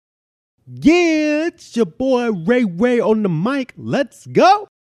Yeah, it's your boy Ray on the mic. Let's go.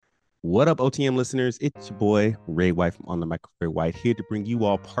 What up, OTM listeners? It's your boy Ray White from On the Mic with Ray White, here to bring you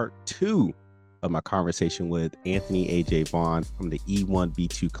all part 2 of my conversation with Anthony AJ Vaughn from the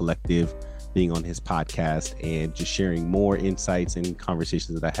E1B2 Collective, being on his podcast and just sharing more insights and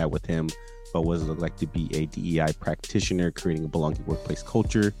conversations that I had with him about what it looked like to be a DEI practitioner, creating a belonging workplace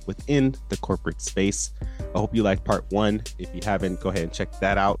culture within the corporate space. I hope you liked part 1. If you haven't, go ahead and check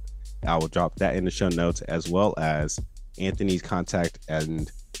that out. I will drop that in the show notes, as well as Anthony's contact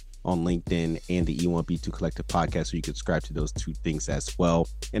and on LinkedIn and the E1B2 Collective podcast, so you can subscribe to those 2 things as well.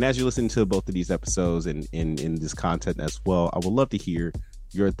 And as you listen to both of these episodes and in this content as well, I would love to hear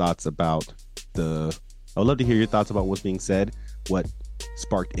your thoughts about what's being said, what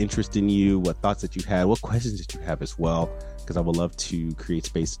sparked interest in you, what thoughts that you had, what questions that you have as well, because I would love to create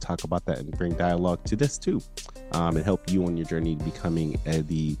space to talk about that and bring dialogue to this too, and help you on your journey to becoming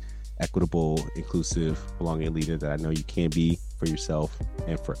the equitable, inclusive, belonging leader that I know you can be for yourself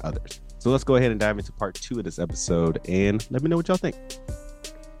and for others. So let's go ahead and dive into part 2 of this episode and let me know what y'all think.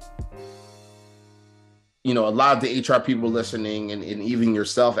 You know, a lot of the HR people listening and even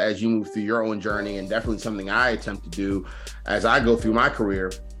yourself as you move through your own journey, and definitely something I attempt to do as I go through my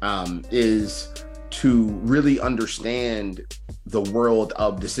career, is to really understand the world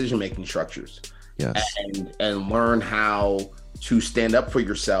of decision-making structures. Yes. And learn how to stand up for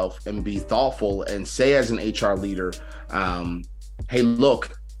yourself and be thoughtful and say as an HR leader, hey,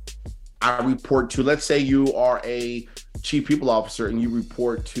 look, I report to, let's say you are a chief people officer and you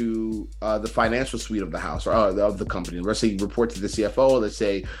report to the financial suite of the house or of the company. Let's say you report to the CFO. Let's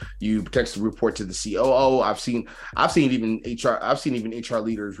say you potentially report to the COO. I've seen even HR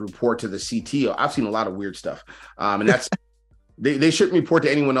leaders report to the CTO. I've seen a lot of weird stuff. And that's, they shouldn't report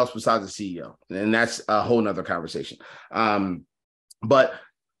to anyone else besides the CEO. And that's a whole nother conversation. But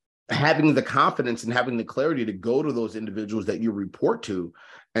having the confidence and having the clarity to go to those individuals that you report to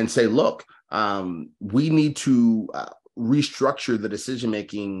and say, look, we need to restructure the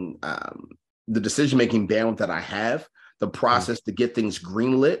decision-making bandwidth that I have, the process to get things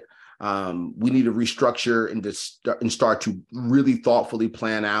greenlit. We need to restructure and start to really thoughtfully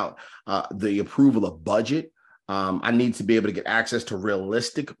plan out the approval of budget. I need to be able to get access to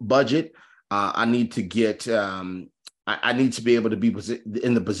realistic budget. I need to be able to be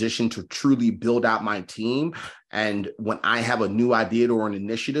in the position to truly build out my team. And when I have a new idea or an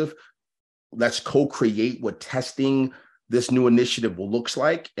initiative, let's co-create what testing this new initiative looks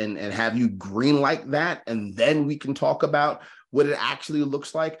like and have you green like that. And then we can talk about what it actually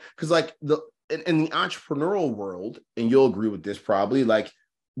looks like. Because like in the entrepreneurial world, and you'll agree with this probably, like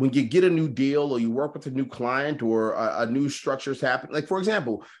when you get a new deal or you work with a new client or a new structure's happening, like for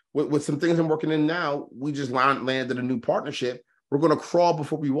example, with some things I'm working in now, we just landed a new partnership. We're going to crawl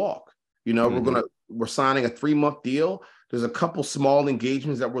before we walk. You know, we're signing a 3-month deal. There's a couple small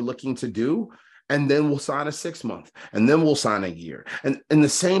engagements that we're looking to do, and then we'll sign a 6-month, and then we'll sign a year. And the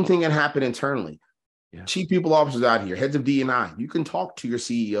same thing can happen internally. Yeah. Chief people officers out here, heads of D&I, you can talk to your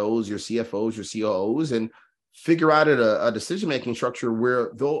CEOs, your CFOs, your COOs, and figure out a decision-making structure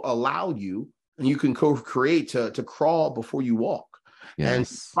where they'll allow you and you can co-create to crawl before you walk. Yes.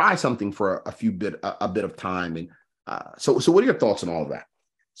 And try something for a bit of time. And so what are your thoughts on all of that?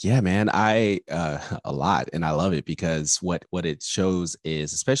 Yeah, man, a lot. And I love it because what it shows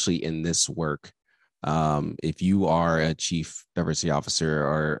is, especially in this work, if you are a chief diversity officer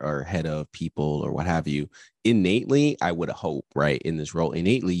or head of people or what have you, innately, I would hope, right, in this role,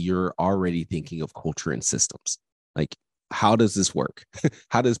 innately, you're already thinking of culture and systems. Like, how does this work?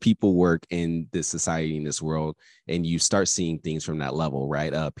 How does people work in this society, in this world? And you start seeing things from that level,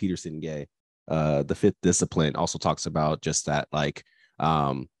 right? Peter Senge, the 5th discipline, also talks about just that, like,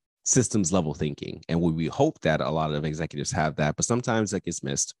 systems level thinking. And we hope that a lot of executives have that, but sometimes that gets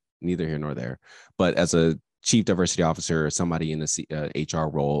missed, neither here nor there. But as a chief diversity officer or somebody in a HR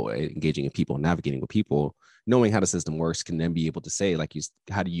role, engaging in people, navigating with people, knowing how the system works can then be able to say, like,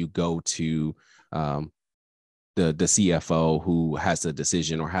 how do you go to the CFO who has the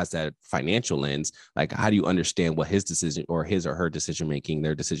decision or has that financial lens? Like, how do you understand what his decision or his or her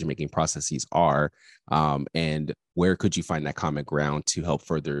their decision-making processes are? And where could you find that common ground to help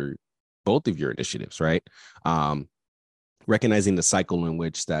further both of your initiatives, right? Recognizing the cycle in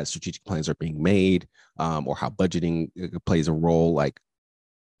which that strategic plans are being made, or how budgeting plays a role, like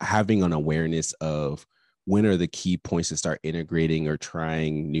having an awareness of when are the key points to start integrating or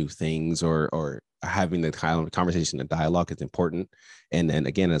trying new things or having the kind of conversation and dialogue is important. And then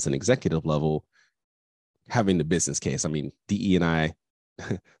again, as an executive level, having the business case. I mean, DE&I,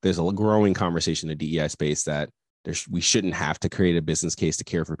 there's a growing conversation in the DEI space that we shouldn't have to create a business case to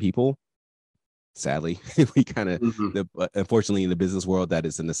care for people. sadly, we kind of, Mhm. unfortunately, in the business world, that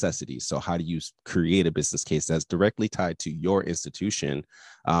is a necessity. So how do you create a business case that's directly tied to your institution,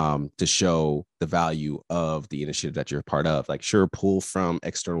 to show the value of the initiative that you're a part of? Like, sure, pull from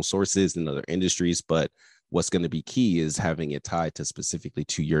external sources and other industries, but what's going to be key is having it tied to specifically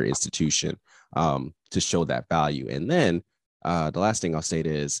to your institution, to show that value. And then the last thing I'll say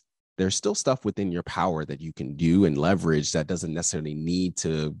is, there's still stuff within your power that you can do and leverage that doesn't necessarily need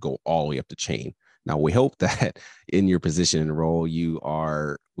to go all the way up the chain. Now, we hope that in your position and role, we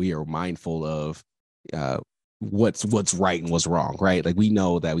are mindful of uh, what's right and what's wrong, right? Like, we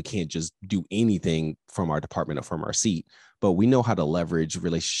know that we can't just do anything from our department or from our seat, but we know how to leverage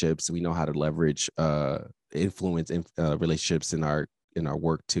relationships. We know how to leverage influence relationships in our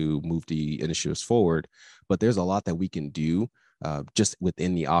work to move the initiatives forward. But there's a lot that we can do just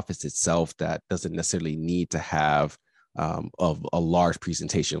within the office itself that doesn't necessarily need to have of a large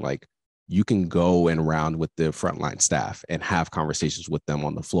presentation. Like, you can go and round with the frontline staff and have conversations with them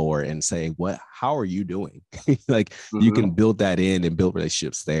on the floor and say, how are you doing? Like, you can Mhm. build that in and build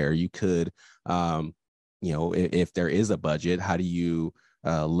relationships there. You could, if there is a budget, how do you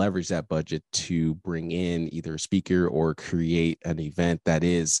leverage that budget to bring in either a speaker or create an event that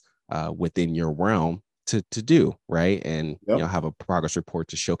is within your realm to do, right? And Yep. have a progress report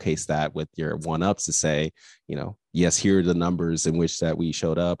to showcase that with your one-ups to say, yes, here are the numbers in which that we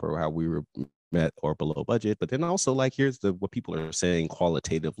showed up or how we were met or below budget, but then also, like, here's what people are saying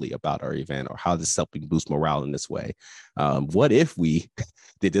qualitatively about our event, or how this is helping boost morale in this way. What if we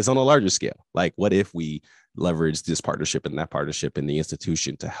did this on a larger scale? Like, what if we leverage this partnership and that partnership in the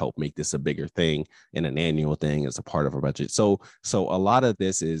institution to help make this a bigger thing and an annual thing as a part of our budget? So a lot of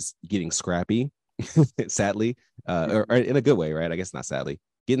this is getting scrappy, sadly, or in a good way, right? I guess not sadly,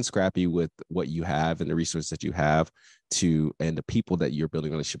 getting scrappy with what you have and the resources that you have and the people that you're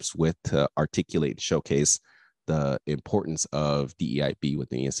building relationships with to articulate and showcase the importance of DEIB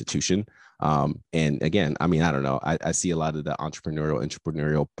within the institution. And again, I mean, I don't know, I see a lot of the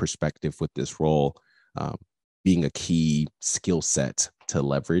entrepreneurial perspective with this role being a key skill set to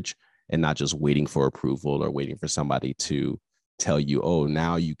leverage, and not just waiting for approval or waiting for somebody to tell you, oh,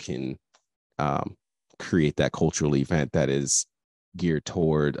 now you can create that cultural event that is geared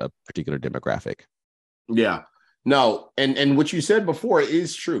toward a particular demographic. Yeah. No, and what you said before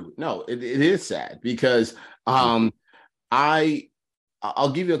is true. No, it is sad because I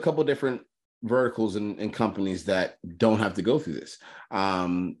I'll give you a couple different verticals and companies that don't have to go through this.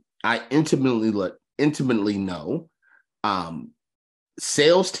 I intimately know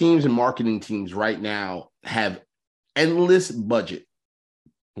sales teams and marketing teams right now have endless budget,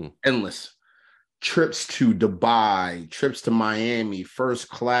 endless trips to Dubai, trips to Miami, first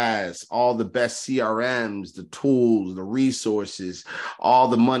class, all the best CRMs, the tools, the resources, all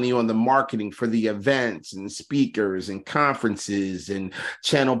the money on the marketing for the events and speakers and conferences and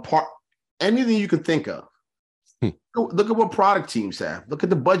channel anything you could think of. Look at what product teams have. Look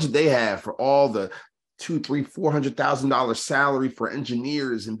at the budget they have for all the $200,000-$400,000 salary for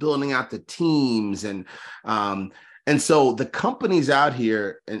engineers and building out the teams. And so the companies out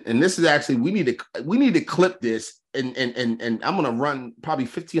here, and this is actually, we need to clip this, and I'm gonna run probably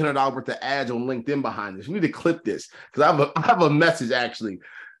 $1,500 worth of ads on LinkedIn behind this. We need to clip this because I have a message actually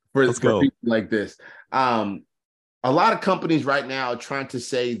for people like this. A lot of companies right now are trying to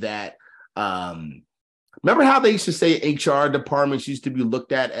say that. Remember how they used to say HR departments used to be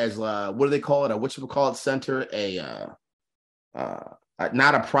looked at as what do they call it? A whatchamacallit center?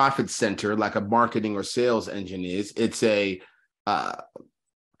 Not a profit center like a marketing or sales engine is. It's a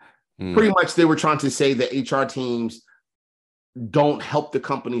pretty much they were trying to say that HR teams don't help the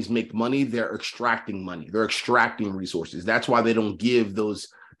companies make money. They're extracting money. They're extracting resources. That's why they don't give those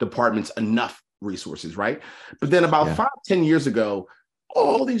departments enough resources, right? But then about 5-10 years ago,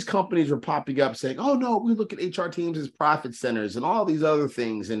 all these companies were popping up saying, oh, no, we look at HR teams as profit centers and all these other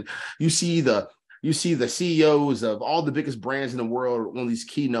things. And you see the CEOs of all the biggest brands in the world on these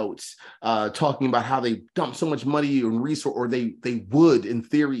keynotes talking about how they dump so much money and resource, or they would, in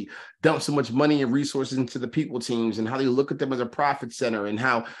theory, dump so much money and resources into the people teams, and how they look at them as a profit center, and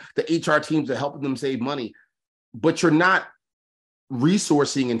how the HR teams are helping them save money. But you're not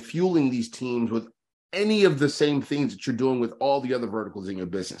resourcing and fueling these teams with any of the same things that you're doing with all the other verticals in your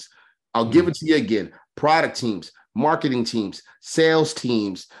business. I'll give it to you again. Product teams, marketing teams, sales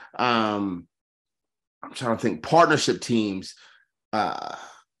teams, I'm trying to think, partnership teams. I'm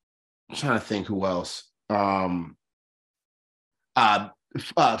trying to think who else.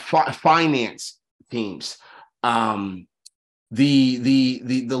 Finance teams. The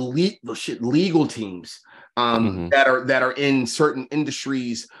legal teams. that are in certain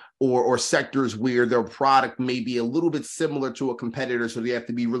industries or sectors where their product may be a little bit similar to a competitor, so they have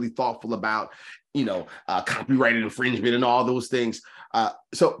to be really thoughtful about copyright infringement and all those things.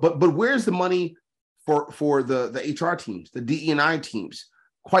 But where's the money for the HR teams, the DE&I teams?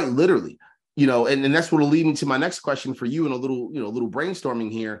 Quite literally, and that's what will lead me to my next question for you, and a little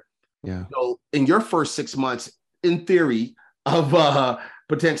brainstorming here. Yeah. In your first 6 months, in theory, of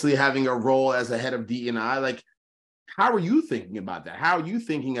potentially having a role as a head of DE&I, like, how are you thinking about that? How are you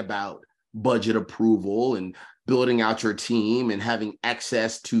thinking about budget approval and building out your team and having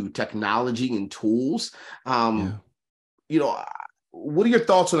access to technology and tools? What are your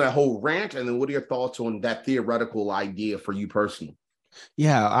thoughts on that whole rant? And then what are your thoughts on that theoretical idea for you personally?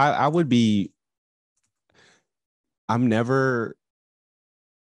 Yeah, I would be. I'm never.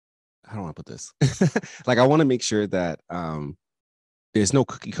 How do I put this? Like, I want to make sure that there's no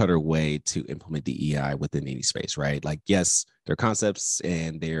cookie cutter way to implement DEI within any space, right? Like, yes, there are concepts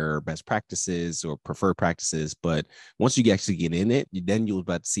and there are best practices or preferred practices, but once you actually get in it, then you'll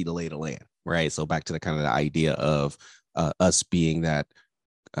about to see the lay of the land, right? So back to the kind of the idea of us being that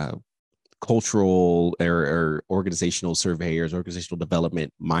cultural or organizational surveyors, organizational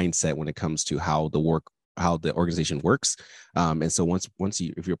development mindset when it comes to how the organization works. And so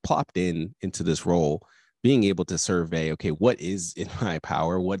if you're plopped into this role, being able to survey, okay, what is in my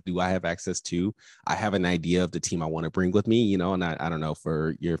power? What do I have access to? I have an idea of the team I want to bring with me, and I don't know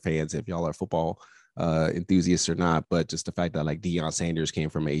for your fans, if y'all are football enthusiasts or not, but just the fact that like Deion Sanders came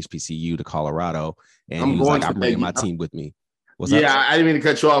from HBCU to Colorado, and he was like, I'm bringing my team with me. I didn't mean to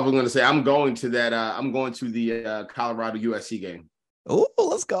cut you off. I'm going to say I'm going to that. I'm going to the Colorado USC game. Oh,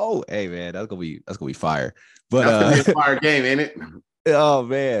 let's go! Hey man, that's gonna be fire. But that's gonna be a fire game, ain't it? Oh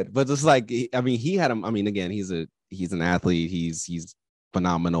man, but just like, I mean, he had him. I mean, again, he's an athlete. He's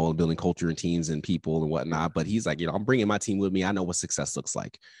phenomenal in building culture and teams and people and whatnot. But he's like, I'm bringing my team with me. I know what success looks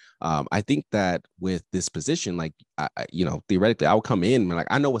like. I think that with this position, like, theoretically, I would come in and like,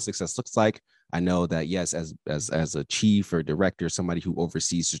 I know what success looks like. I know that, yes, as a chief or director, somebody who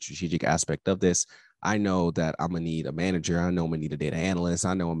oversees the strategic aspect of this, I know that I'm gonna need a manager. I know I'm gonna need a data analyst.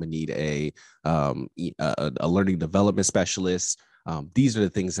 I know I'm gonna need a learning development specialist. These are the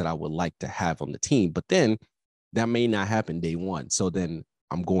things that I would like to have on the team, but then that may not happen day one. So then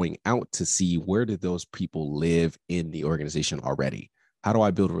I'm going out to see, where do those people live in the organization already? How do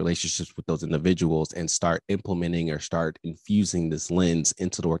I build relationships with those individuals and start implementing or start infusing this lens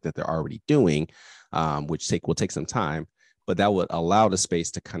into the work that they're already doing, which will take some time, but that would allow the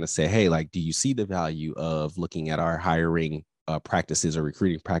space to kind of say, hey, like, do you see the value of looking at our hiring practices or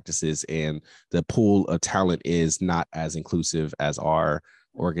recruiting practices, and the pool of talent is not as inclusive as our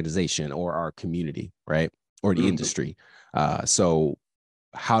organization or our community, right? Or the industry. So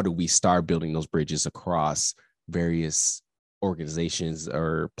how do we start building those bridges across various organizations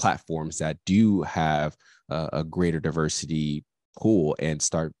or platforms that do have a greater diversity pool, and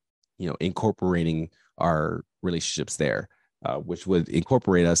start, incorporating our relationships there, which would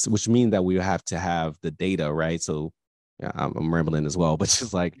incorporate us, which means that we have to have the data, right? So yeah, I'm rambling as well, but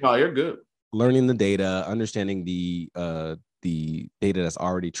just like, no, you're good. Learning the data, understanding the data that's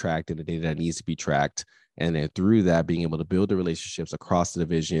already tracked and the data that needs to be tracked, and then through that, being able to build the relationships across the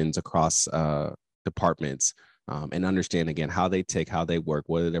divisions, across departments, and understand again how they tick, how they work,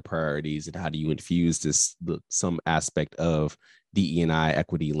 what are their priorities, and how do you infuse some aspect of DE&I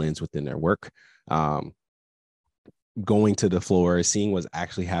equity lens within their work. Going to the floor, seeing what's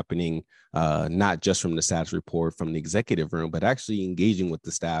actually happening, not just from the status report from the executive room, but actually engaging with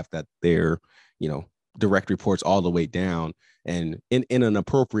the staff that they're, direct reports all the way down, and in an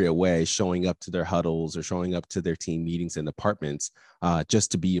appropriate way, showing up to their huddles or showing up to their team meetings and departments,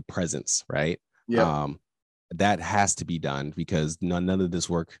 just to be a presence, right? Yeah. That has to be done, because none of this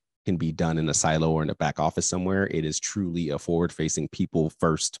work can be done in a silo or in a back office somewhere. It is truly a forward-facing, people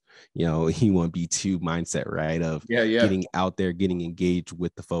first, E1B2 mindset, right? Of getting out there, getting engaged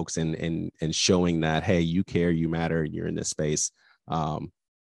with the folks, and showing that, hey, you care, you matter, and you're in this space. And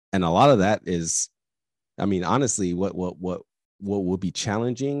a lot of that is, I mean, honestly, what will be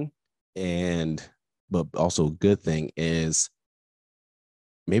challenging, but also a good thing, is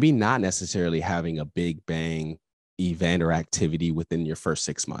maybe not necessarily having a big bang event or activity within your first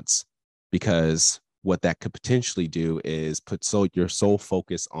 6 months, because what that could potentially do is put your sole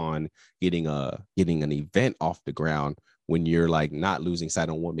focus on getting an event off the ground, when you're like not losing sight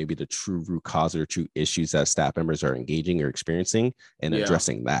on what maybe the true root cause or true issues that staff members are engaging or experiencing, and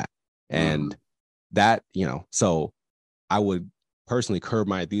addressing that. And that, so I would personally curb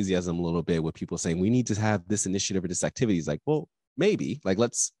my enthusiasm a little bit with people saying we need to have this initiative or this activity. It's like, well, maybe, like,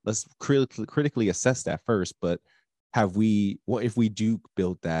 let's critically assess that first. But what if we do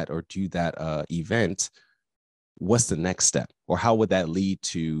build that or do that event, what's the next step? Or how would that lead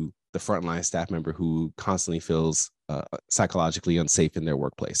to the frontline staff member who constantly feels psychologically unsafe in their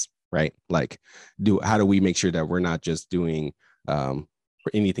workplace, right? Like, how do we make sure that we're not just doing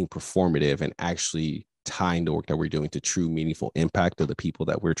anything performative and actually tying the work that we're doing to true meaningful impact of the people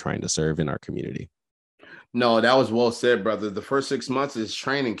that we're trying to serve in our community? No, that was well said, brother. The first 6 months is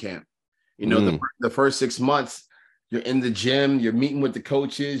training camp. You know, the first 6 months, you're in the gym, you're meeting with the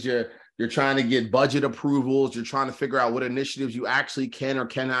coaches, you're trying to get budget approvals, you're trying to figure out what initiatives you actually can or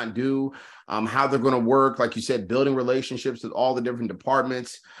cannot do, how they're going to work. Like you said, building relationships with all the different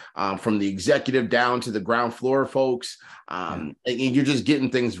departments, from the executive down to the ground floor folks. And you're just getting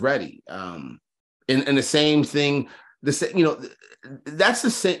things ready. And the same thing, that's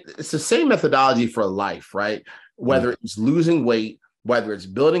the same. It's the same methodology for life, right? Whether it's losing weight, whether it's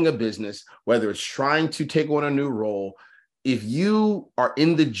building a business, whether it's trying to take on a new role. If you are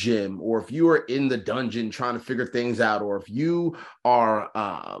in the gym, or if you are in the dungeon trying to figure things out, or if you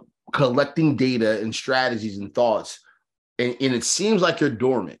are collecting data and strategies and thoughts, and it seems like you're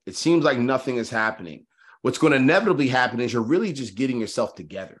dormant, it seems like nothing is happening, what's going to inevitably happen is you're really just getting yourself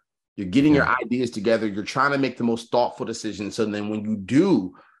together. You're getting your ideas together. You're trying to make the most thoughtful decisions. So then when you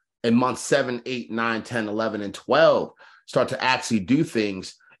do, in months 7, 8, 9, 10, 11, and 12, start to actually do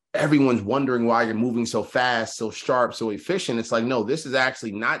things, everyone's wondering why you're moving so fast, so sharp, so efficient. It's like, no, this is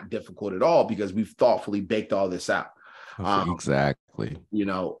actually not difficult at all, because we've thoughtfully baked all this out. Exactly. And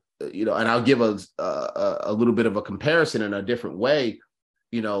I'll give a little bit of a comparison in a different way.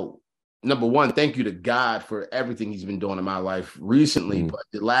 Number one, thank you to God for everything he's been doing in my life recently. But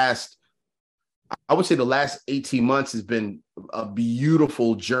I would say the last 18 months has been a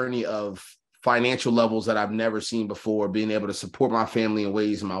beautiful journey of financial levels that I've never seen before, being able to support my family in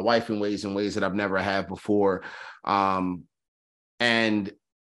ways, and my wife in ways that I've never had before. And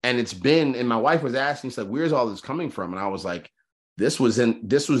it's been, and my wife was asking, she's like, where's all this coming from? And I was like, this was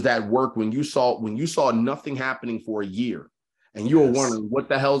that work when you saw nothing happening for a year, and you were wondering what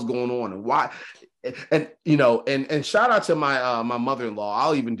the hell's going on and why. And shout out to my mother-in-law.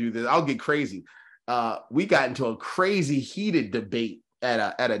 I'll even do this. I'll get crazy. We got into a crazy heated debate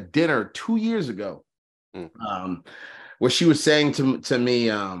at a dinner 2 years ago, where she was saying to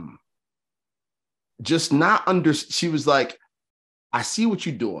me, she was like, I see what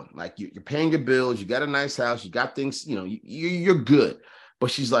you're doing. Like, you're paying your bills, you got a nice house, you got things, you're good.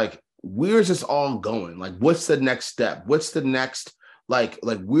 But she's like, where's this all going? Like, what's the next step? What's the next, what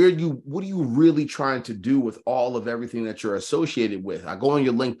are you really trying to do with all of everything that you're associated with? I go on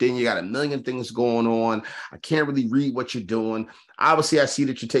your LinkedIn, you got a million things going on. I can't really read what you're doing. Obviously, I see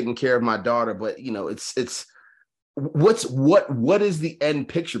that you're taking care of my daughter, but it's what is the end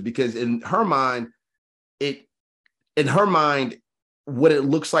picture? Because in her mind, what it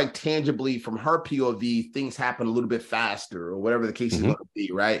looks like tangibly from her POV, things happen a little bit faster, or whatever the case is going to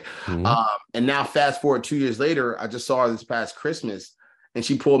be, right? And now fast forward 2 years later, I just saw her this past Christmas, and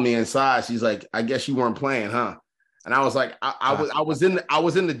she pulled me inside. She's like, I guess you weren't playing, huh? And I was like, I was in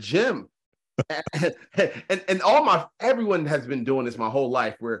the gym. and everyone has been doing this my whole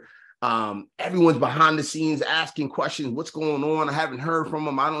life, where everyone's behind the scenes asking questions. What's going on? I haven't heard from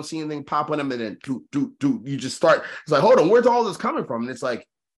them. I don't see anything popping them. And then you just start. It's like, hold on, where's all this coming from? And it's like,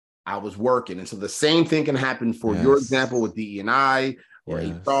 I was working. And so the same thing can happen for your example with DE&I or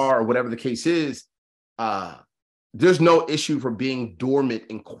HR or whatever the case is. There's no issue for being dormant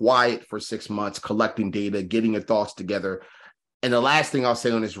and quiet for 6 months, collecting data, getting your thoughts together. And the last thing I'll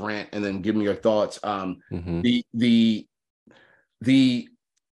say on this rant, and then give me your thoughts.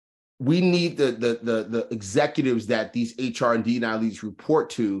 We need the executives that these HR and D&I leads report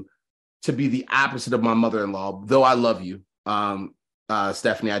to be the opposite of my mother-in-law. Though I love you,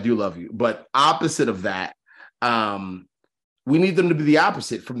 Stephanie, I do love you. But opposite of that, we need them to be the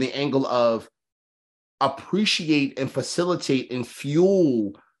opposite, from the angle of appreciate and facilitate and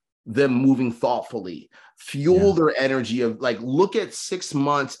fuel them moving thoughtfully, fuel their energy of, like, look at 6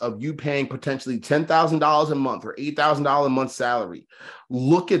 months of you paying potentially $10,000 a month or $8,000 a month salary.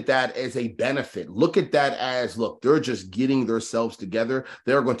 Look at that as a benefit. Look at that as, look, they're just getting themselves together.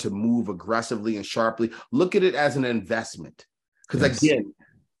 They're going to move aggressively and sharply. Look at it as an investment. Because again,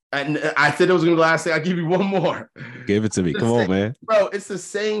 and I said it was going to be the last thing. I'll give you one more. Give it to me. Come on, man. Bro, it's the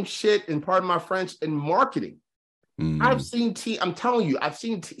same shit, and pardon my French, in marketing. I've seen I'm telling you, I've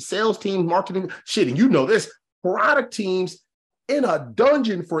seen sales teams, marketing shit, and you know this, product teams in a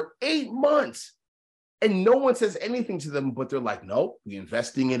dungeon for 8 months, And no one says anything to them, but they're like, nope, we're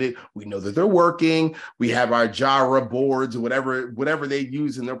investing in it. We know that they're working. We have our Jira boards, whatever they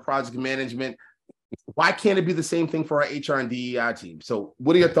use in their project management. Why can't it be the same thing for our HR and DEI team? So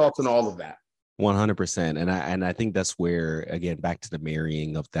what are your thoughts on all of that? 100%. And I think that's where, again, back to the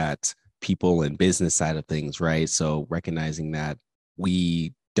marrying of that people and business side of things, right? So recognizing that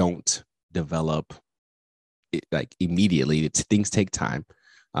we don't develop it like immediately. Things take time.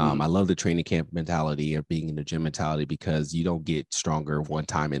 I love the training camp mentality or being in the gym mentality, because you don't get stronger one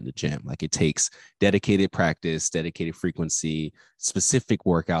time in the gym. Like, it takes dedicated practice, dedicated frequency, specific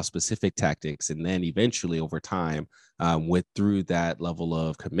workout, specific tactics. And then eventually over time, through that level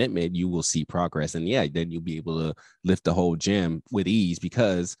of commitment, you will see progress. And yeah, then you'll be able to lift the whole gym with ease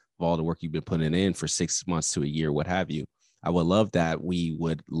because of all the work you've been putting in for 6 months to a year, what have you. I would love that we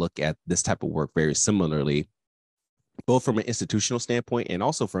would look at this type of work very similarly, both from an institutional standpoint and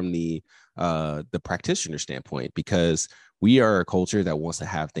also from the practitioner standpoint, because we are a culture that wants to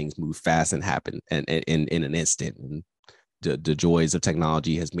have things move fast and happen and in an instant. And the joys of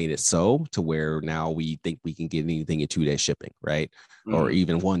technology has made it so to where now we think we can get anything in 2-day shipping, right? Or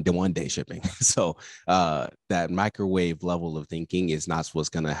even one day shipping. So that microwave level of thinking is not what's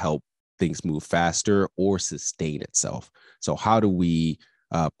going to help things move faster or sustain itself. So how do we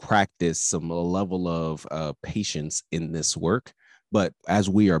practice some level of patience in this work? But as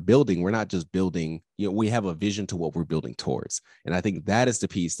we are building, we're not just building, we have a vision to what we're building towards. And I think that is the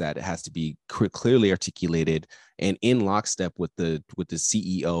piece that has to be clearly articulated and in lockstep with the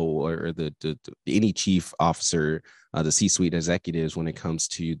CEO or the any chief officer, the C-suite executives, when it comes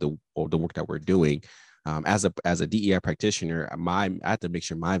to the work that we're doing. As a DEI practitioner, I have to make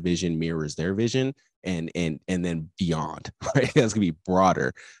sure my vision mirrors their vision and then beyond, right? That's gonna be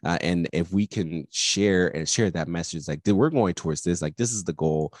broader. And if we can share that message, like, we're going towards this, like, this is the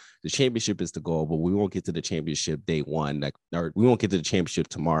goal. The championship is the goal, but we won't get to the championship day one, like, or we won't get to the championship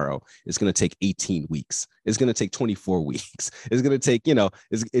tomorrow. It's going to take 18 weeks. It's going to take 24 weeks. It's going to take,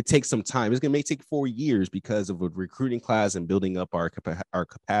 it takes some time. It may take 4 years because of a recruiting class and building up our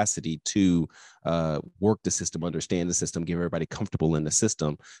capacity to work the system, understand the system, get everybody comfortable in the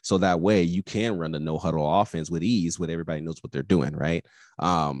system. So that way you can run the no huddle offense with ease, when everybody knows what they're doing, right?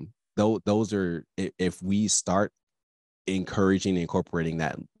 Those are, if we start encouraging and incorporating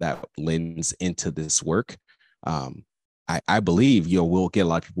that lens into this work, I believe we'll get a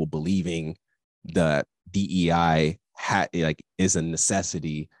lot of people believing that DEI is a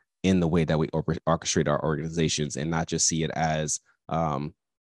necessity in the way that we orchestrate our organizations, and not just see it as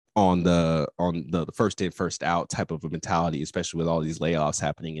on the first in, first out type of a mentality, especially with all these layoffs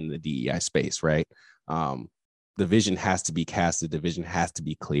happening in the DEI space, right? The vision has to be casted. The vision has to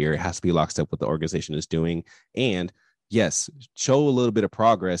be clear. It has to be lockstep what the organization is doing. And yes, show a little bit of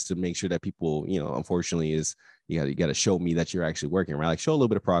progress to make sure that people, unfortunately, is you got to show me that you're actually working, right? Like, show a little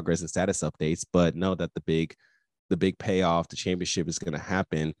bit of progress and status updates, but know that the big payoff, the championship, is going to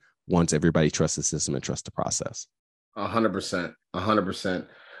happen once everybody trusts the system and trusts the process. 100%. 100%.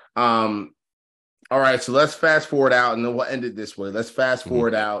 All right, so let's fast forward out, and then we'll end it this way. Let's fast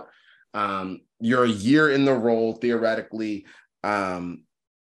forward out. You're a year in the role, theoretically. What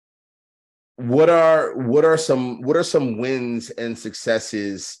are some wins and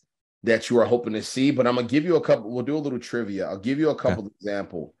successes that you are hoping to see? But I'm gonna give you a couple. We'll do a little trivia. I'll give you a couple of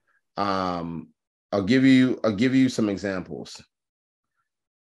examples. I'll give you some examples.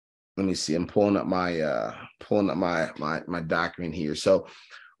 Let me see. I'm pulling up my document here. So,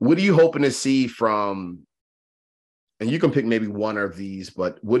 what are you hoping to see from? And you can pick maybe one of these,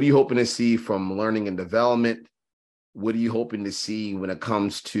 but what are you hoping to see from learning and development? What are you hoping to see when it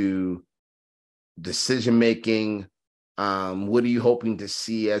comes to decision making? What are you hoping to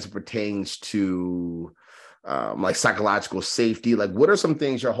see as it pertains to like psychological safety? Like, what are some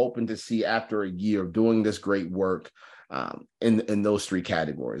things you're hoping to see after a year of doing this great work in those three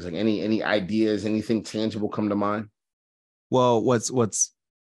categories? Like, any ideas, anything tangible come to mind? Well, what's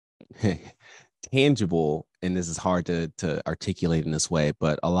tangible, and this is hard to articulate in this way,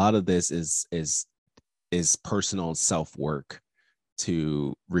 but a lot of this is personal self work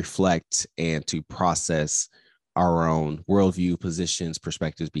to reflect and to process our own worldview, positions,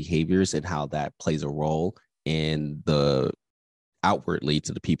 perspectives, behaviors, and how that plays a role in the outwardly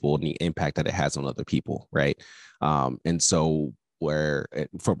to the people and the impact that it has on other people, right? And so where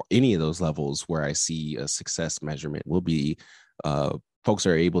from any of those levels where I see a success measurement will be folks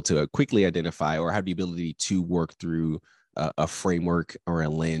are able to quickly identify or have the ability to work through a framework or a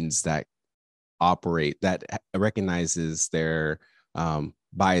lens that recognizes their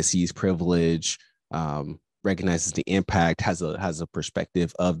biases, privilege, recognizes the impact, has a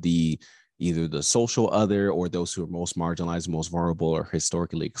perspective of the either the social other or those who are most marginalized, most vulnerable, or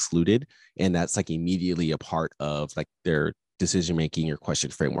historically excluded. And that's like immediately a part of like their decision making or question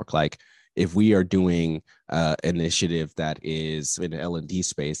framework. Like if we are doing an initiative that is in the L&D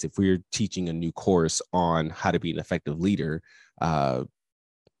space, if we're teaching a new course on how to be an effective leader,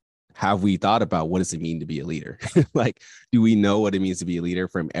 have we thought about what does it mean to be a leader? Like, do we know what it means to be a leader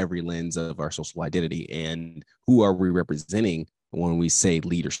from every lens of our social identity? And who are we representing when we say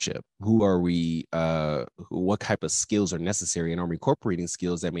leadership? Who are we, what type of skills are necessary? And are we incorporating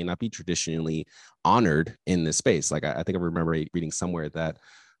skills that may not be traditionally honored in this space? Like, I think I remember reading somewhere that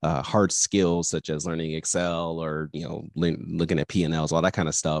hard skills such as learning Excel or, you know, looking at P&Ls, all that kind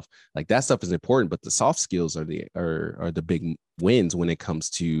of stuff, like that stuff is important, but the soft skills are the big wins when it comes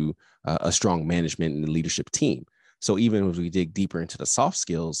to a strong management and leadership team. So even as we dig deeper into the soft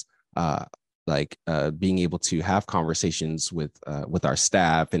skills, being able to have conversations with our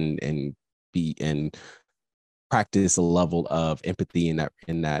staff and practice a level of empathy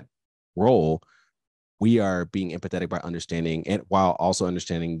in that role, we are being empathetic by understanding, and while also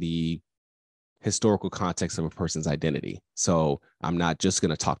understanding the historical context of a person's identity. So I'm not just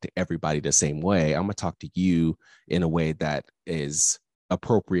going to talk to everybody the same way. I'm going to talk to you in a way that is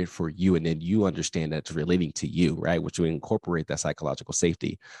appropriate for you, and then you understand that's relating to you, right? Which will incorporate that psychological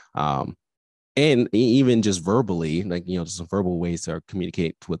safety. And even just verbally, like, you know, just some verbal ways to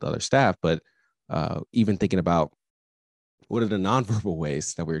communicate with other staff, but even thinking about what are the nonverbal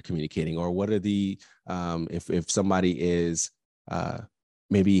ways that we're communicating, or what are the if somebody is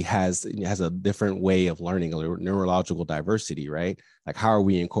maybe has a different way of learning, or neurological diversity, right? Like, how are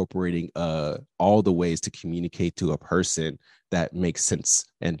we incorporating all the ways to communicate to a person that makes sense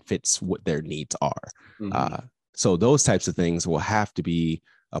and fits what their needs are? Mm-hmm. So those types of things will have to be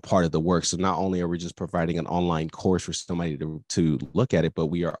a part of the work. So not only are we just providing an online course for somebody to look at it, but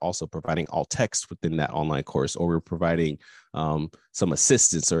we are also providing alt text within that online course, or we're providing some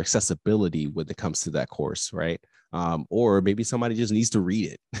assistance or accessibility when it comes to that course, right? Or maybe somebody just needs to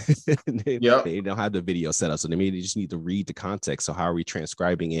read it. They don't have the video set up, so maybe they just need to read the context. So how are we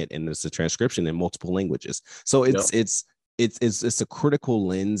transcribing it? And there's a transcription in multiple languages. So it's a critical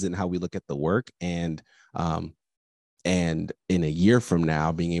lens in how we look at the work. And in a year from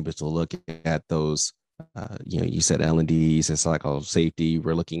now, being able to look at those, you said L&Ds and psychological safety,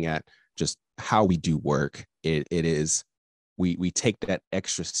 we're looking at just how we do work. It is, we take that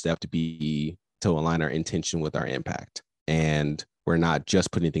extra step to align our intention with our impact. And we're not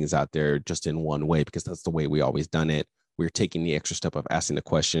just putting things out there just in one way, because that's the way we always done it. We're taking the extra step of asking the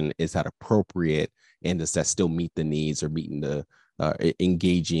question, is that appropriate? And does that still meet the needs, or meeting the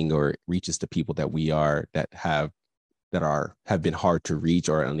engaging, or reaches the people that have been hard to reach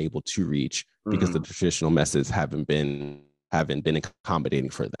or unable to reach because the traditional methods haven't been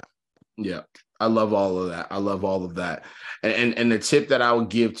accommodating for them. Yeah, I love all of that. And the tip that I would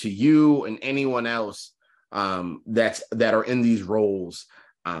give to you and anyone else that are in these roles,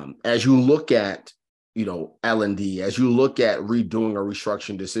 as you look at, L&D, as you look at redoing or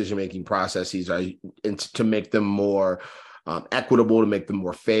restructuring decision-making processes, and to make them more equitable, to make them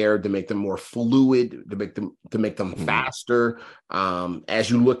more fair, to make them more fluid, to make them faster. As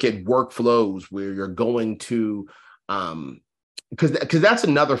you look at workflows where you're going to, because that's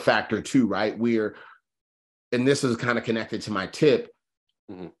another factor too, right? And this is kind of connected to my tip.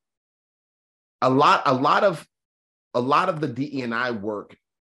 Mm-hmm. A lot of the DE&I work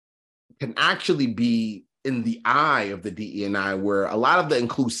can actually be in the eye of the DE&I, where a lot of the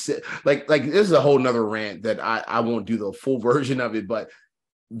inclusive, like this is a whole nother rant that I won't do the full version of it, but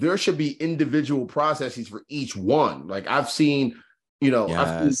there should be individual processes for each one. Like I've seen,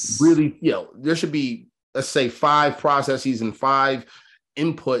 I've seen really, there should be, let's say 5 processes and 5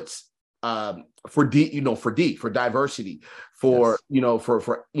 inputs for diversity, for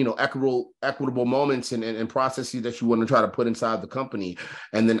equitable moments and processes that you want to try to put inside the company.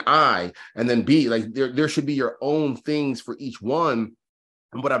 And then I, and then B, like there should be your own things for each one.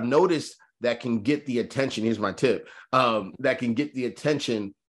 And what I've noticed that can get the attention, here's my tip, that can get the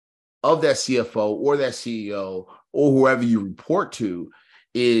attention of that CFO or that CEO or whoever you report to,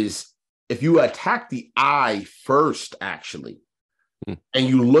 is if you attack the I first, actually, and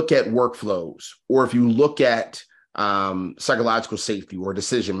you look at workflows, or if you look at psychological safety or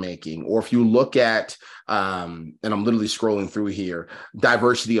decision-making, or if you look at, and I'm literally scrolling through here,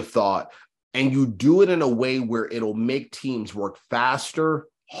 diversity of thought, and you do it in a way where it'll make teams work faster,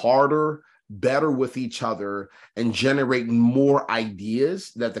 harder, better with each other, and generate more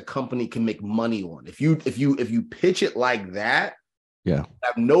ideas that the company can make money on. If you pitch it like that, Yeah.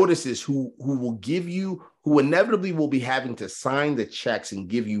 I've noticed is who will give you, who inevitably will be having to sign the checks and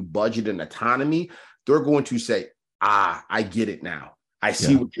give you budget and autonomy. They're going to say, I get it now. I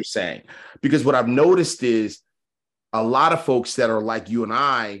see what you're saying. Because what I've noticed is a lot of folks that are like you and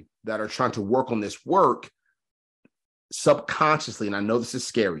I that are trying to work on this work subconsciously, and I know this is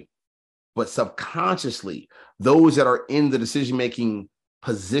scary, but subconsciously, those that are in the decision-making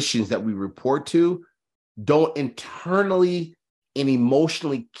positions that we report to don't internally and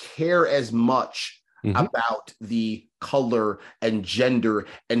emotionally care as much about the color and gender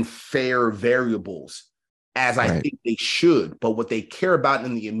and fair variables as I think they should. But what they care about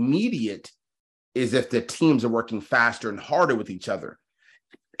in the immediate is if the teams are working faster and harder with each other.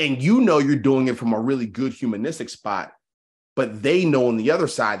 And you're doing it from a really good humanistic spot, but they know on the other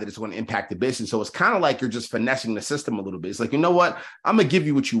side that it's going to impact the business. So it's kind of like you're just finessing the system a little bit. It's like, you know what? I'm going to give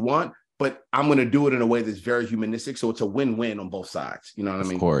you what you want, but I'm going to do it in a way that's very humanistic. So it's a win-win on both sides. You know what I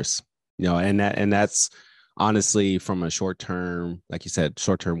mean? Of course. And that's honestly from a short-term, like you said,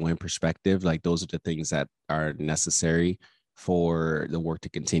 short-term win perspective, like those are the things that are necessary for the work to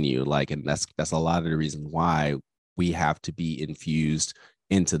continue. Like, and that's a lot of the reason why we have to be infused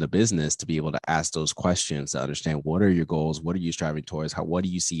into the business to be able to ask those questions, to understand what are your goals, what are you striving towards, what do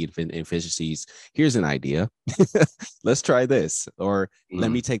you see in efficiencies? Here's an idea. Let's try this, or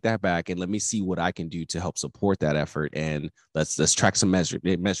let me take that back and let me see what I can do to help support that effort. And let's track some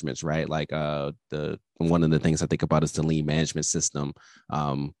measurements, right? Like the one of the things I think about is the lean management system,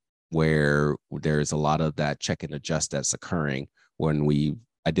 where there's a lot of that check and adjust that's occurring when we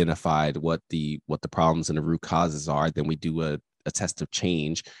identified what the problems and the root causes are. Then we do a test of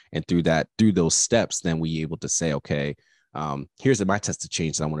change, and through those steps, then we able to say, okay, here's my test of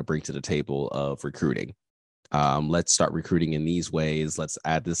change that I want to bring to the table of recruiting. Let's start recruiting in these ways. Let's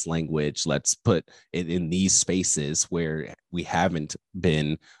add this language. Let's put it in these spaces where we haven't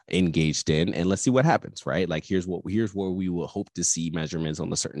been engaged in, and let's see what happens, right? Like here's where we will hope to see measurements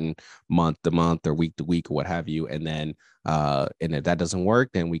on a certain month to month or week to week or what have you. And then and if that doesn't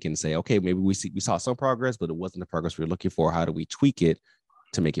work, then we can say, okay, maybe we saw some progress, but it wasn't the progress we were looking for. How do we tweak it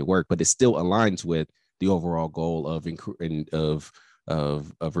to make it work? But it still aligns with the overall goal of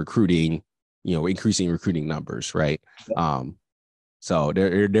recruiting, increasing recruiting numbers, right? So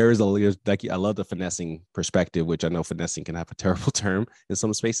there's like, I love the finessing perspective, which I know finessing can have a terrible term in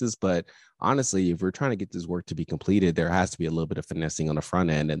some spaces, but honestly, if we're trying to get this work to be completed, there has to be a little bit of finessing on the front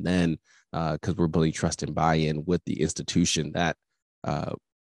end, and then because we're building trust and buy-in with the institution that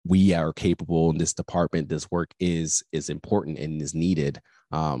we are capable in this department, this work is important and is needed.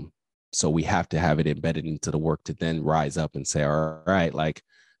 So we have to have it embedded into the work to then rise up and say, all right, like,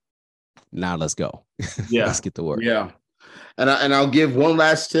 now let's go. Yeah. Let's get to work. Yeah. And I'll give one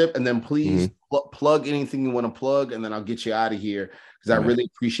last tip, and then please plug anything you want to plug, and then I'll get you out of here because I really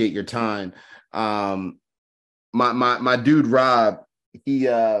appreciate your time. My dude Rob, he's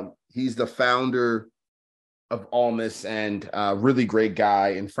the founder of Almas, and really great guy,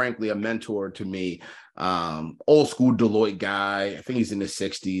 and frankly a mentor to me. Old school Deloitte guy. I think he's in his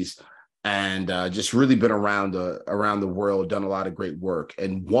 60s. And just really been around the world, done a lot of great work.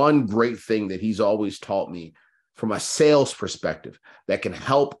 And one great thing that he's always taught me from a sales perspective that can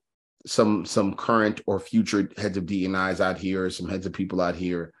help some current or future heads of D&Is out here, some heads of people out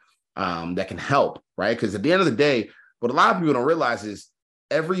here that can help, right? Because at the end of the day, what a lot of people don't realize is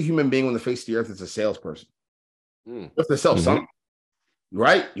every human being on the face of the earth is a salesperson. You have to sell something,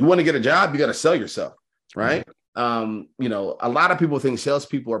 right? You want to get a job, you got to sell yourself, right? A lot of people think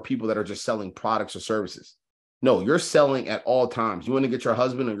salespeople are people that are just selling products or services. No, you're selling at all times. You want to get your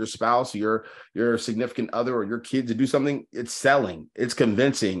husband or your spouse or your significant other or your kids to do something, it's selling, it's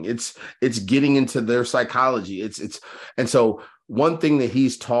convincing, it's getting into their psychology. And so one thing that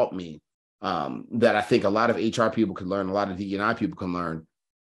he's taught me that I think a lot of HR people can learn, a lot of D&I people can learn,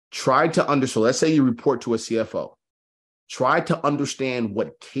 try to understand. So let's say you report to a CFO. Try to understand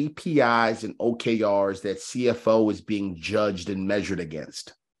what KPIs and OKRs that CFO is being judged and measured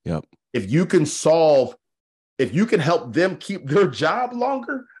against. Yep. If you can help them keep their job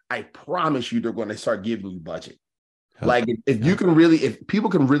longer, I promise you they're going to start giving you budget. Yep. Like if people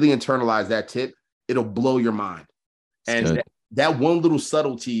can really internalize that tip, it'll blow your mind. And that one little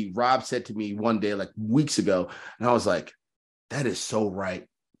subtlety Rob said to me one day, like weeks ago, and I was like, that is so right.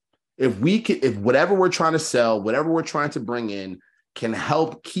 If whatever we're trying to sell, whatever we're trying to bring in can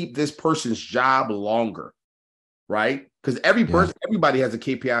help keep this person's job longer, right? Because everybody has a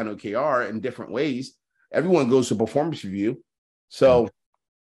KPI and OKR in different ways. Everyone goes to performance review. So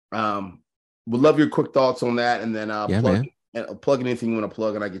would love your quick thoughts on that. And then plug anything you want to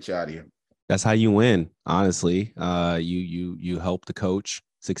plug, and I get you out of here. That's how you win. Honestly, you help the coach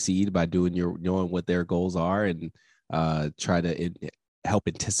succeed by knowing what their goals are and try to help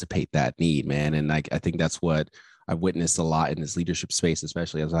anticipate that need, man. And I think that's what I've witnessed a lot in this leadership space,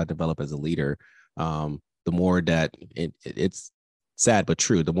 especially as I develop as a leader. The more that it's sad but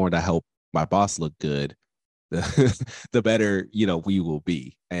true, the more that I help my boss look good, the better we will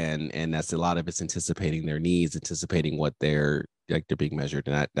be. And that's a lot of it's anticipating their needs, anticipating what they're being measured,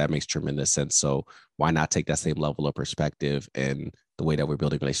 and that makes tremendous sense. So why not take that same level of perspective and the way that we're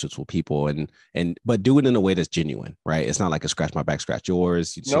building relationships with people, but do it in a way that's genuine, right? It's not like a scratch my back, scratch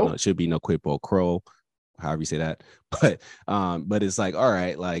yours. It should be no quid pro quo, however you say that. But it's like, all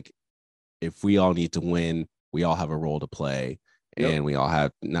right, like if we all need to win, we all have a role to play. And we all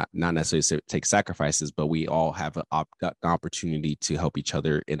have not necessarily take sacrifices, but we all have an opportunity to help each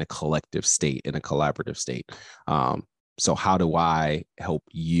other in a collective state, in a collaborative state. So how do I help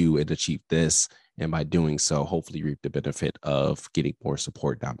you and achieve this? And by doing so, hopefully reap the benefit of getting more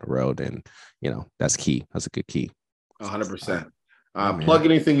support down the road. And, that's key. That's a good key. 100%. Plug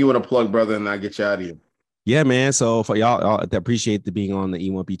anything you want to plug, brother, and I'll get you out of here. Yeah, man. So for y'all, I appreciate the being on the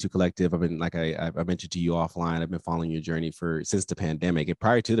E1B2 Collective. I've been, like I mentioned to you offline, I've been following your journey since the pandemic and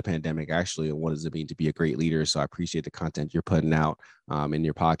prior to the pandemic, actually, and what does it mean to be a great leader? So I appreciate the content you're putting out in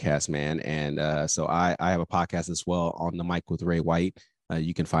your podcast, man. And so I have a podcast as well, On the Mic with Ray White.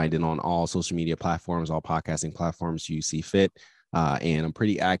 You can find it on all social media platforms, all podcasting platforms you see fit. And I'm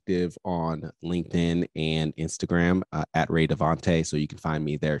pretty active on LinkedIn and Instagram at Ray Devonte. So you can find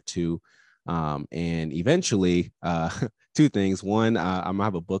me there too. And eventually, two things. One, I'm gonna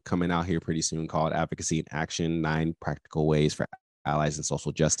have a book coming out here pretty soon called Advocacy in Action: 9 Practical Ways for Allies in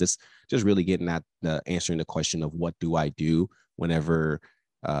Social Justice. Just really getting at answering the question of what do I do whenever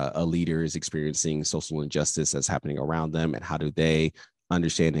a leader is experiencing social injustice that's happening around them, and how do they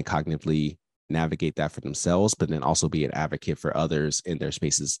understand and cognitively navigate that for themselves, but then also be an advocate for others in their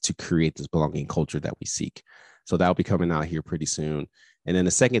spaces to create this belonging culture that we seek. So that'll be coming out here pretty soon. And then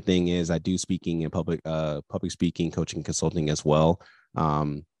the second thing is I do speaking in public speaking, coaching, consulting as well,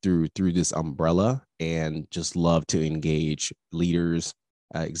 through this umbrella, and just love to engage leaders,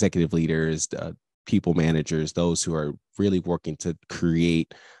 executive leaders, people managers, those who are really working to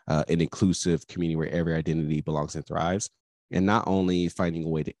create an inclusive community where every identity belongs and thrives, and not only finding a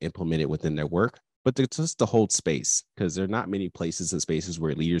way to implement it within their work, but just to hold space, because there are not many places and spaces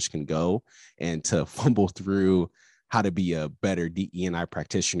where leaders can go and to fumble through how to be a better DE&I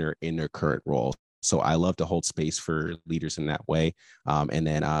practitioner in their current role. So I love to hold space for leaders in that way. And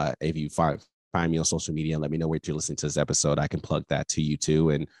then if you find me on social media and let me know where you're listening to this episode, I can plug that to you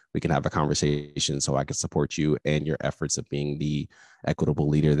too. And we can have a conversation so I can support you and your efforts of being the equitable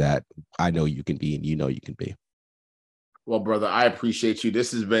leader that I know you can be and you can be. Well, brother, I appreciate you.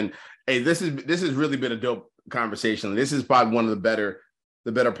 This has really been a dope conversation. This is probably one of the better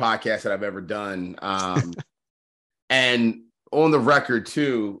podcasts that I've ever done. And on the record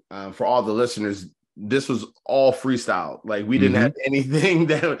too, for all the listeners, this was all freestyle. Like we didn't have anything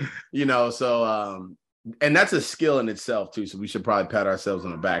that, so, and that's a skill in itself too. So we should probably pat ourselves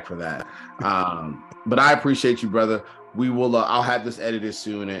on the back for that. But I appreciate you, brother. We will, I'll have this edited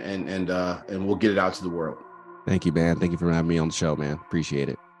soon and we'll get it out to the world. Thank you, man. Thank you for having me on the show, man. Appreciate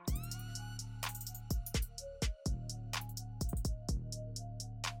it.